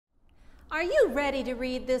Are you ready to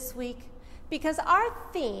read this week? Because our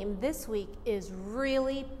theme this week is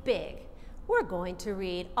really big. We're going to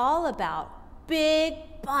read all about big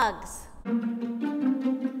bugs.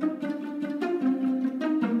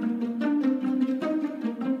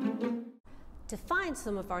 To find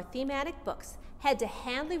some of our thematic books, head to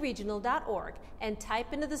handleyregional.org and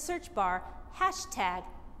type into the search bar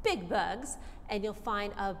 #BigBugs, and you'll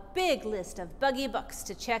find a big list of buggy books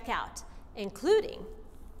to check out, including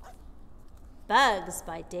Bugs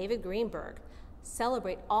by David Greenberg.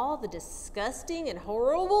 Celebrate all the disgusting and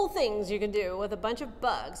horrible things you can do with a bunch of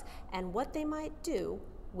bugs and what they might do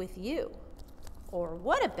with you. Or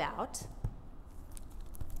what about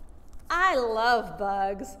I Love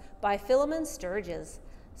Bugs by Philemon Sturges.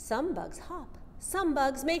 Some bugs hop, some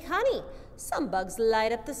bugs make honey, some bugs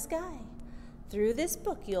light up the sky. Through this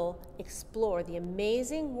book, you'll explore the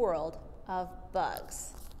amazing world of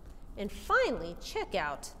bugs. And finally, check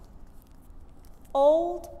out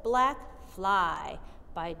Old Black Fly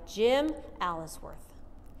by Jim Allisworth.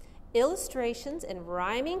 Illustrations and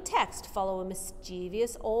rhyming text follow a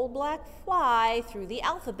mischievous old black fly through the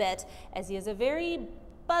alphabet as he has a very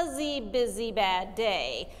buzzy, busy, bad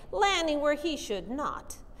day, landing where he should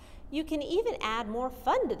not. You can even add more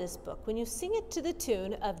fun to this book when you sing it to the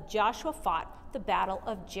tune of Joshua Fought the Battle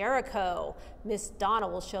of Jericho. Miss Donna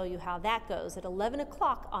will show you how that goes at 11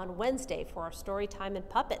 o'clock on Wednesday for our story time and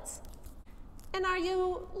puppets. And are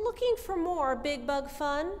you looking for more big bug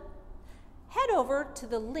fun? Head over to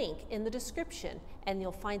the link in the description and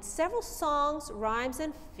you'll find several songs, rhymes,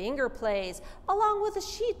 and finger plays, along with a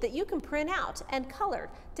sheet that you can print out and color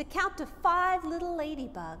to count to 5 little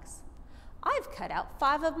ladybugs. I've cut out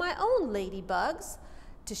 5 of my own ladybugs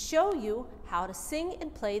to show you how to sing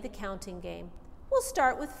and play the counting game. We'll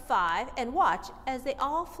start with 5 and watch as they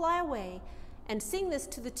all fly away and sing this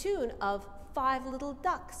to the tune of 5 Little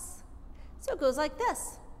Ducks. So it goes like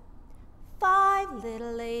this. 5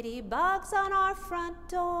 little ladybugs on our front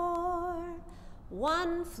door.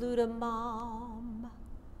 1 flew to Mom,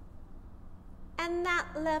 and that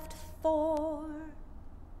left 4.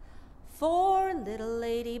 4 little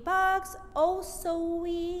ladybugs, oh so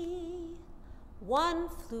wee. 1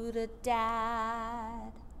 flew to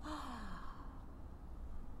Dad,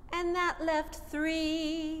 and that left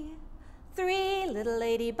 3. 3 little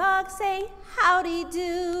ladybugs say howdy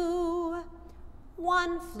do.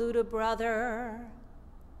 1 flew to Brother,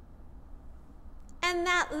 and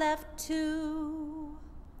that left 2.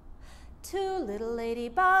 2 little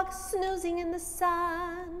ladybugs snoozing in the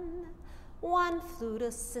sun. 1 flew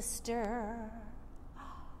to Sister,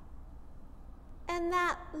 and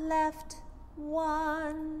that left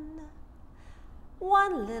 1.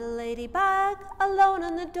 1 little ladybug alone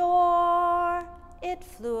on the door. It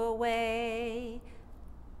flew away.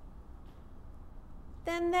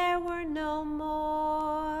 Then there were no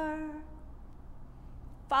more.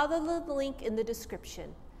 Follow the link in the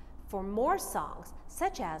description for more songs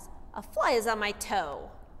such as A Fly Is on My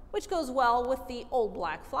Toe, which goes well with the Old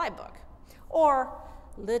Black Fly book, or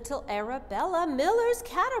Little Arabella Miller's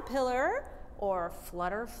Caterpillar, or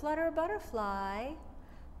Flutter, Flutter, Butterfly.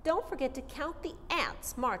 Don't forget to count the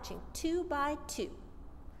ants marching 2 by 2.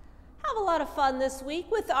 Have a lot of fun this week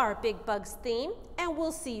with our Big Bugs theme, and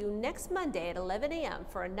we'll see you next Monday at 11 a.m.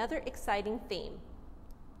 for another exciting theme.